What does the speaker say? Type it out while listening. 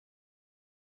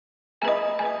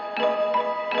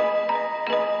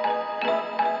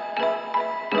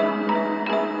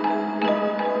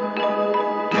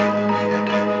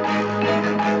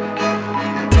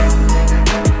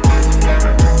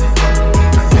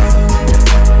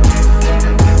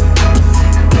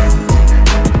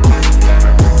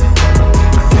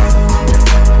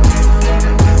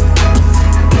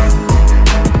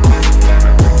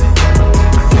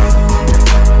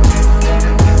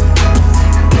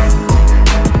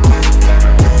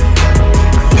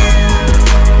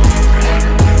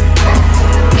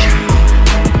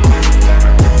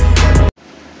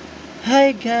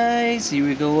guys, here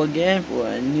we go again for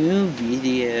a new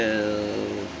video.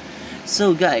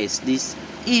 So guys, this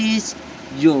is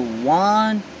your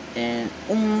one and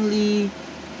only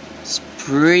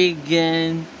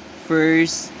Spriggan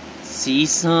first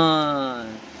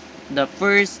season. The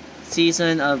first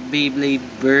season of Beyblade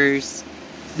Burst.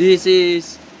 This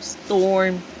is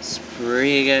Storm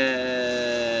Spriggan.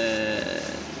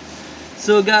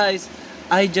 So guys,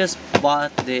 I just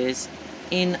bought this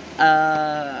in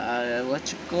what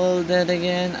you call that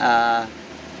again, a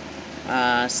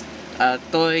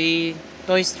toy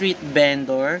street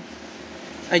vendor.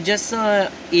 I just saw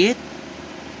it,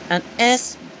 an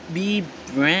SB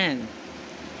brand,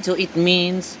 so it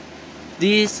means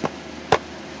this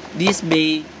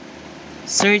bay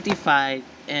certified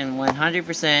and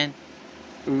 100%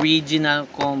 original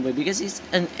combo because it's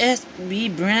an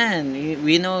SB brand.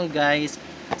 We know guys,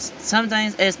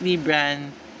 sometimes SB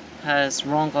brand has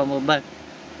wrong combo, but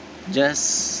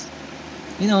just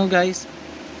guys,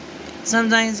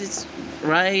 sometimes it's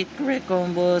correct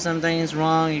combo, sometimes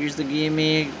wrong. Here's the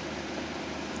gimmick.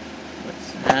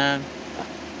 What's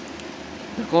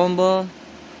the combo?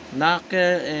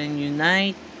 Knockout and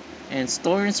Unite and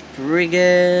Storm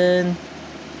Spriggan.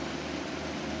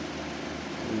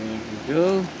 There we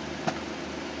go.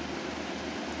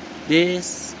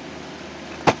 This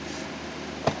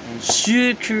and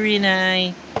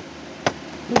Shukurinai,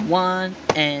 the one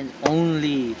and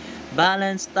only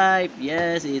balance type.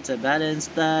 Yes, it's a balance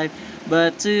type,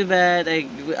 but too bad.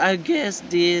 I guess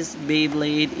this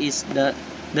Beyblade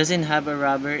doesn't have a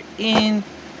rubber in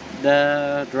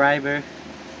the driver.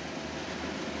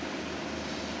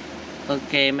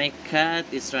 Okay, my cat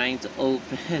is trying to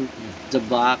open the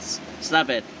box. Stop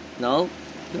it! No,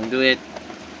 don't do it.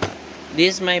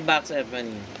 This is my box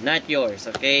opening, not yours.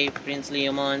 Okay, Prince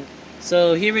Leomon.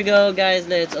 So here we go, guys.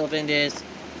 Let's open this.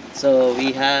 So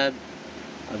we have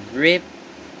a grip,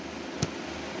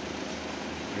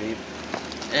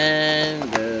 and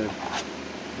the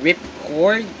rip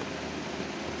cord.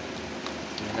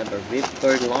 We have a rip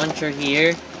cord launcher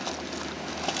here.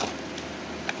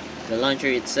 The launcher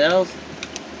itself,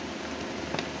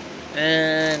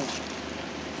 and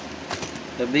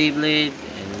the Beyblade,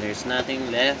 and there's nothing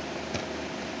left.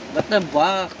 But the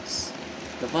box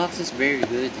is very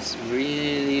good. It's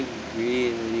really,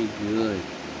 really good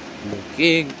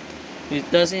looking.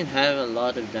 It doesn't have a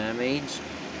lot of damage.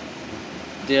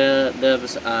 The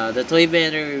toy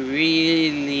vendor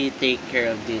really take care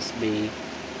of this bay.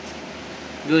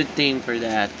 Good thing for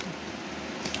that.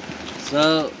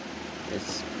 So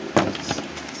let's put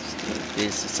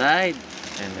this aside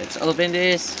and let's open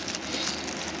this.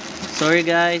 Sorry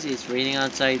guys, it's raining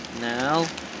outside now.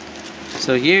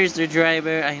 So here's the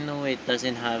driver. I know it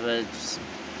doesn't have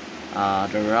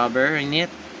the rubber in it,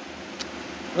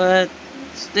 but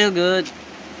still good.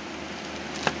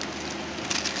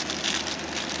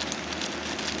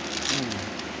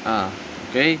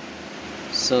 Okay.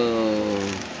 So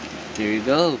there you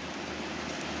go.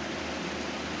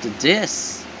 To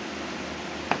this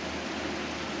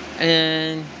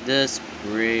and the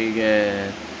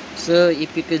Spriggan. So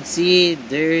if you could see,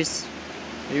 there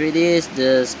it is,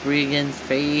 the Spriggan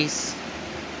face.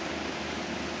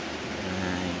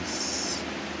 Nice.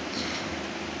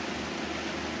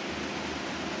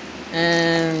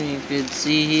 And you could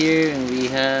see here, and we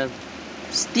have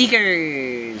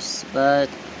stickers. But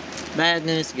bad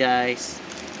news guys,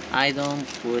 I don't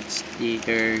put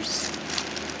stickers.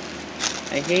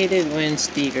 I hate it when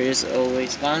stickers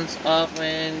always comes off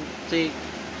when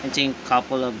I think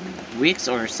couple of weeks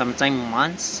or sometime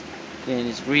months. Then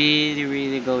it's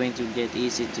really going to get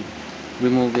easy to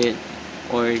remove it,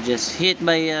 or just hit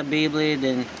by a Beyblade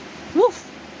and woof,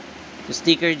 the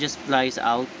sticker just flies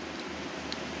out.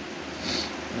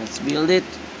 Let's build it.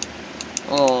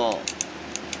 Oh,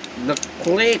 the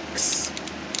clicks.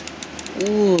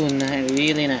 Ooh,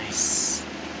 really nice.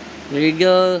 There you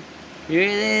go. Here it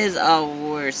is,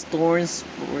 our Storm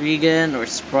Spriggan or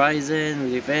Spriggan,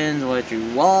 depends what you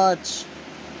watch.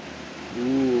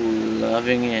 Ooh,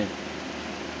 loving it.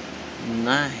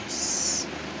 Nice.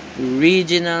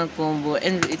 Original combo,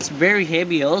 and it's very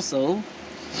heavy also.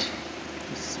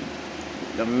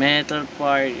 The metal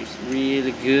part is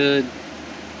really good.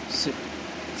 So,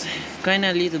 kind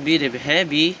of a little bit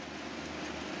heavy.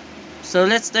 So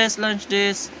let's test launch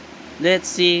this. Let's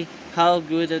see how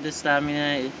good of the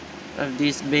stamina of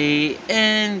this bay,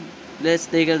 and let's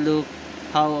take a look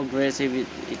how aggressive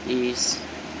it is.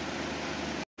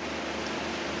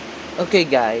 Okay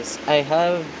guys, I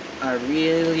have a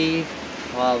really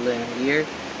problem here.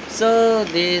 So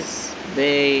this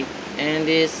bay and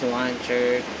this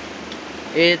launcher,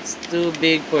 it's too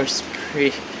big for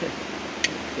Spriggan.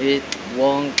 it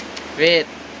won't fit.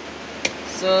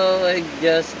 So I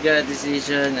just got a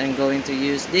decision. I'm going to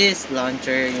use this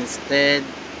launcher instead.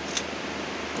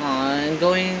 I'm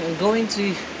going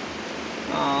to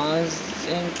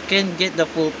and can get the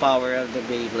full power of the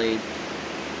Beyblade.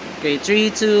 Okay, 3,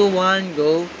 2, 1,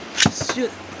 go.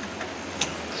 Shoot!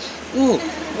 Ooh,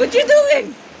 what you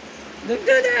doing? Don't do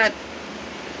that!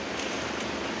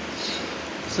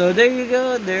 So there you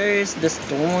go, there's the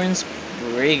Storm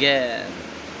Spriggan.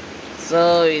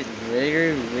 So it's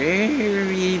very,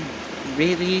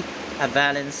 really a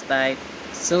balanced type.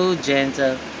 So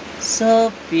gentle,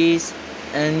 so peace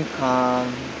and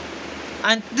calm.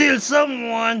 Until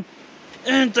someone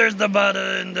enters the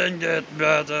battle and then get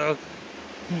battle.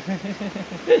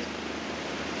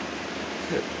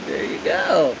 There you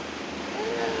go.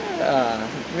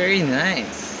 Very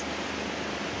nice.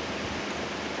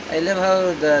 I love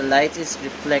how the light is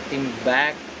reflecting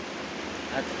back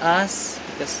at us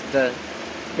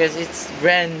because it's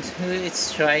brand new,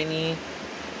 it's shiny.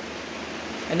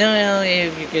 I don't know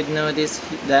if you could notice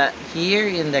that here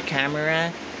in the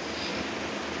camera.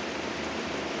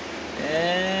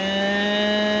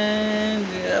 And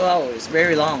wow, it's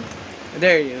very long.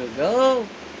 There you go.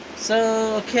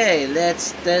 So okay,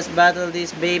 let's test battle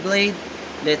this Beyblade.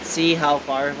 Let's see how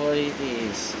powerful it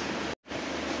is.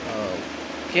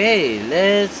 Okay,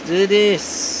 let's do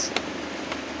this.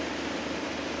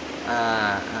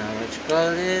 What you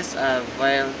call this?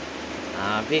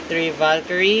 Victory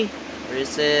Valkyrie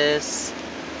versus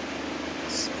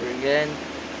Spriggan.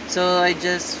 So I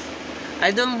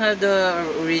don't have the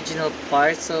original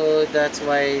part, so that's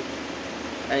why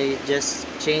I just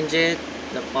change it,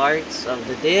 the parts of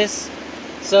the disc.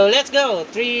 So let's go.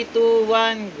 3, 2,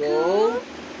 1, go.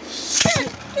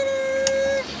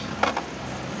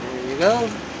 There you go.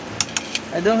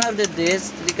 I don't have the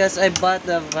disc because I bought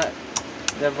the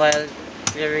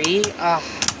Valkyrie.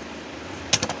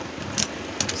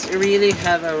 It's really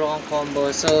have a wrong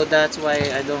combo, so that's why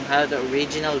I don't have the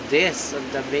original disc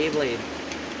of the Beyblade.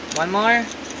 One more.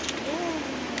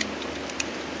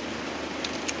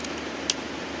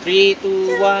 3,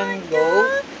 2, 1,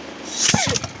 go.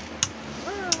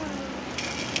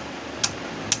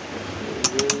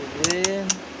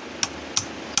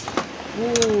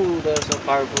 Ooh, there's a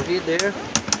powerful hit there.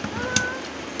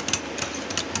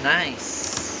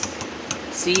 Nice.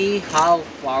 See how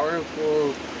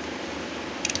powerful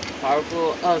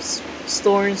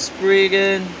Storm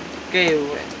Spriggan. Okay,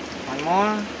 wait. One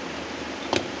more.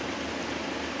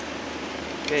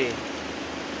 Okay.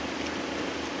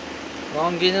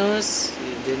 Longinus,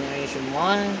 Generation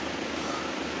 1.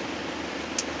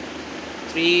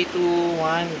 3, 2,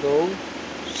 1, go.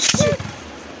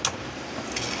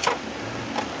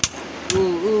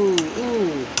 Ooh.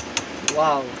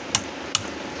 Wow.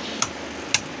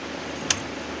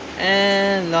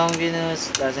 And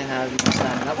Longinus doesn't have no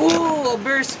stamina. Ooh, a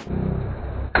burst!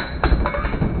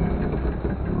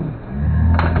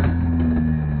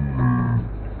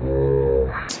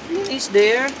 Finish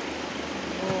there.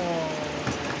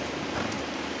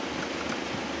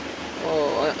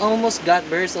 I almost got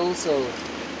burst also.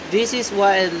 This is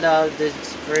why I love the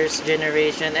first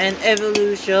generation and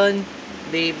evolution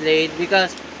Beyblade,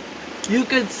 because you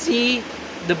could see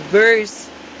the burst,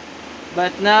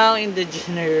 but now in the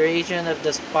generation of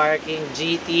the sparking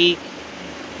GT,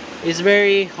 it's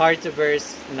very hard to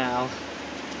burst now.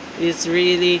 It's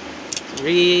really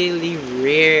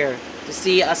rare to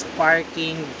see a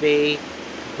sparking bay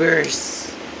burst.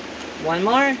 One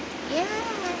more. Yeah.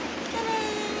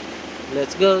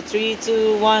 Let's go. 3,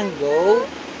 2, 1, go.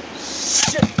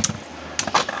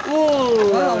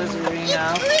 Ooh, that was a ring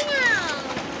out.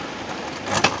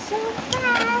 So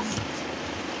fast.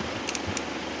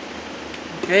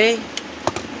 Okay.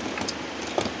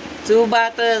 2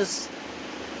 battles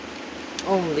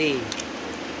only.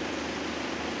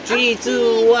 3,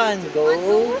 2, 1,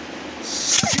 go.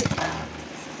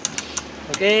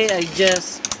 Okay, I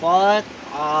just bought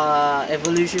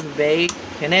Evolution Bay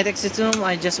Kinetic System.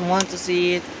 I just want to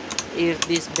see it if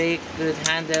this bay could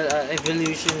handle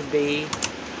Evolution Bay.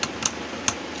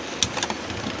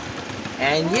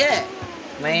 And yeah,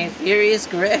 my theory is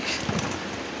correct.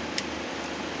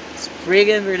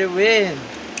 Spriggan for the win.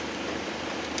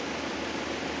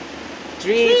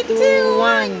 3, 2,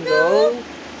 1, go.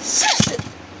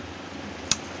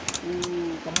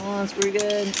 Ooh, come on,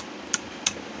 Spriggan.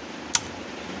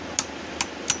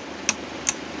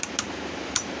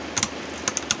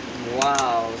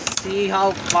 Wow, see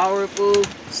how powerful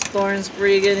Storm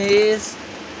Spriggan is?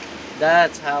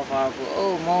 That's how powerful.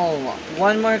 Oh, no.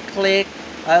 One more click,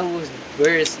 I will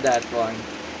burst that one.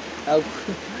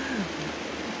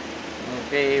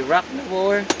 Okay, rock the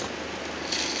board.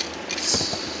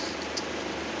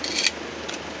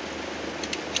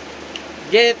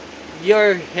 Get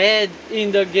your head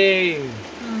in the game.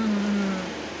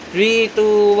 3,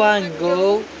 2, 1,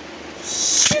 go.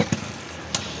 Shit!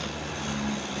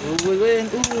 Who will win?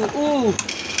 Ooh!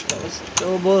 That was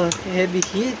double heavy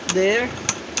hit there.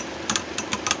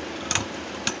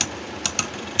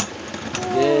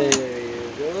 There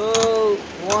you go.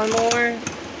 One more.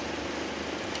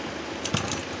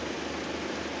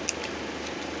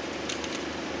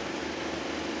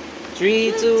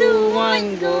 Three, two,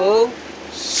 one, go.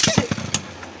 Shit.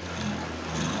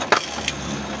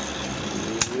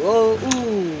 Whoa,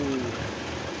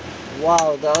 ooh.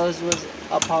 Wow, that was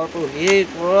a powerful hit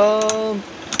from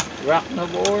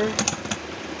Rocknabor.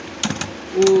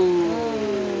 Ooh.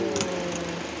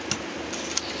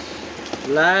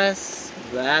 Last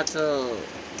battle.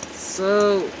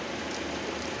 So,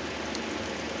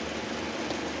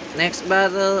 next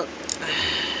battle,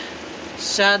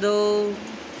 Shadow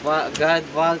God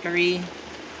Valkyrie.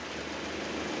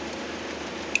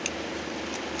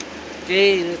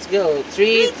 Okay, let's go.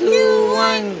 3, 2,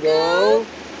 1, go.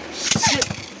 Shit.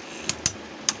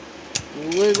 Who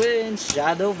will win?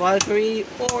 Shadow Valkyrie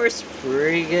or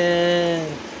Spriggan?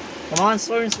 Come on,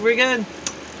 Spriggan. You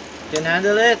can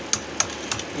handle it.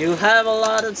 You have a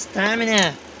lot of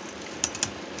stamina.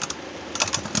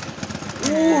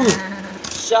 Ooh.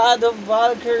 Shadow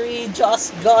Valkyrie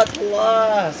just got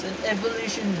lost in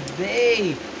Evolution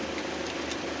Bay.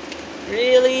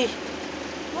 Really?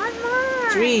 One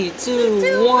more. 3,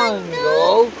 2, 1,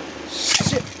 go.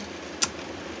 Shit.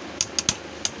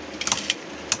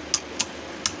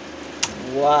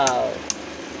 Wow.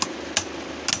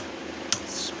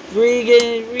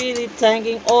 Spriggan really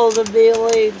tanking all the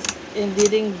Beyblades and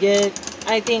didn't get,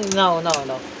 I think, no.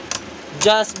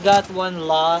 Just got one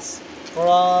loss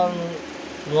from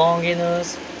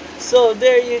Longinus. So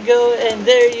there you go, and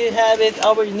there you have it,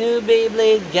 our new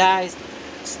Beyblade, guys.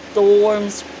 Storm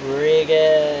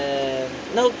Spriggan.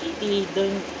 No, kitty,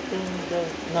 don't,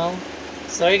 no.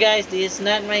 Sorry guys, this is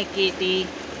not my kitty.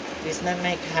 This is not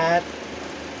my cat.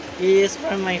 He is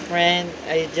from my friend.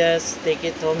 I just take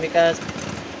it home because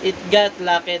it got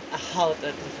locked out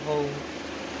at home.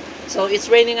 So it's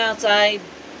raining outside.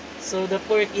 So the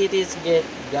poor kitties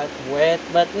got wet.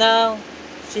 But now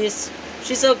she's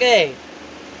okay.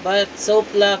 But so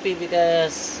fluffy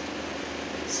because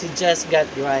she just got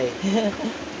dry.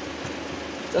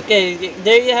 Okay,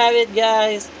 there you have it,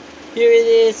 guys. Here it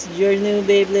is, your new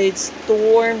Beyblade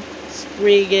Storm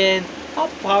Spriggan, a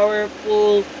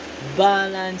powerful,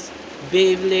 balanced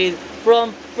Beyblade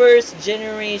from first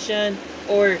generation,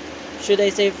 or should I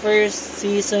say first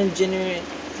season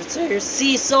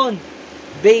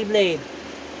Beyblade.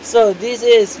 So this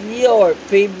is your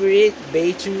favorite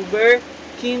Beytuber,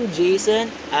 Kim Jason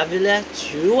Avila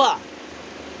Chua,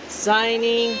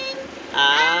 signing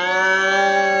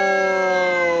out.